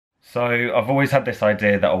So I've always had this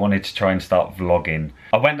idea that I wanted to try and start vlogging.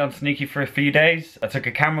 I went down to Newquay for a few days. I took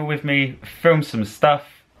a camera with me, filmed some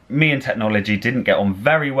stuff. Me and technology didn't get on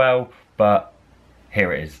very well, but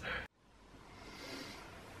here it is.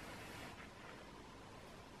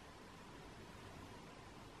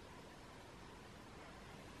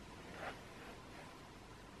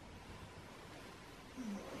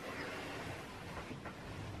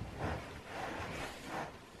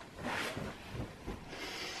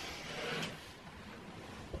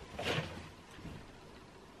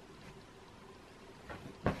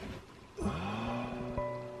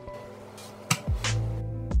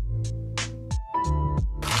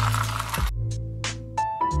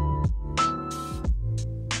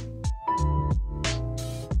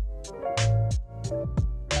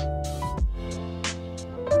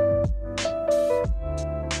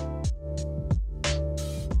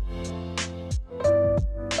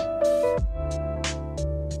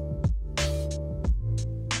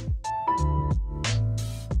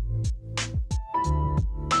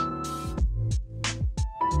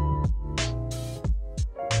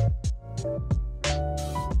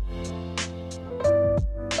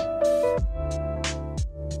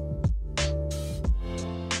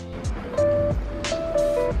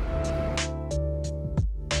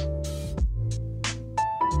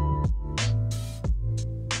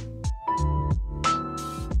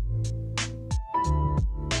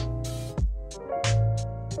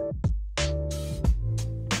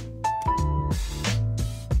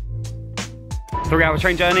 Three-hour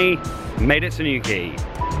train journey, made it to Newquay.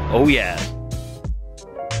 Oh yeah.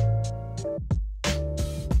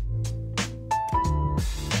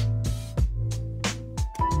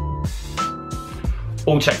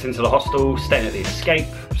 All checked into the hostel, staying at the Escape.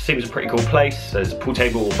 Seems a pretty cool place. There's a pool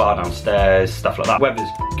table, bar downstairs, stuff like that. Weather's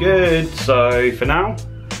good, so for now,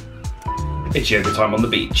 it's yoga time on the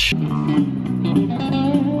beach.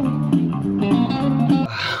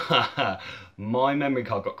 My memory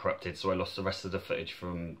card got corrupted, so I lost the rest of the footage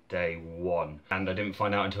from day one. And I didn't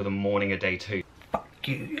find out until the morning of day two. Fuck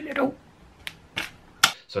you, you little.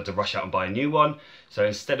 So I had to rush out and buy a new one. So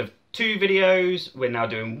instead of 2 videos, we're now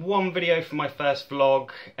doing 1 video for my first vlog.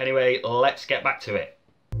 Anyway, let's get back to it.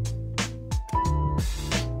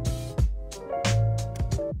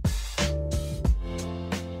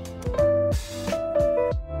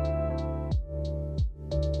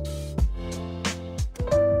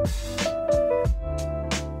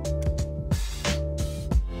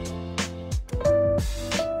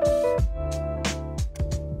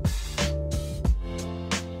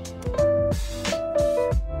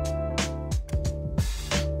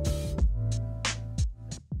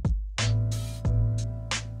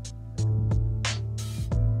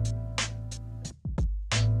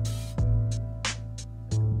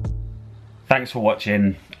 Thanks for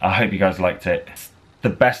watching. I hope you guys liked it. It's the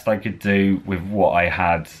best I could do with what I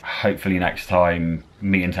had. Hopefully next time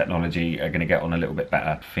me and technology are going to get on a little bit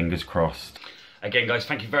better. Fingers crossed. Again guys,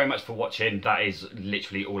 thank you very much for watching. That is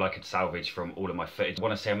literally all I could salvage from all of my footage. I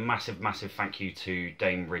want to say a massive thank you to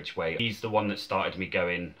Dame Ridgway. He's the one that started me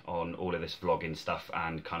going on all of this vlogging stuff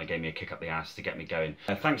and kind of gave me a kick up the ass to get me going.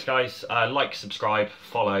 Thanks guys. Like, subscribe,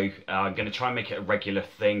 follow. I'm going to try and make it a regular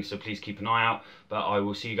thing, so please keep an eye out. But I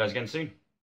will see you guys again soon.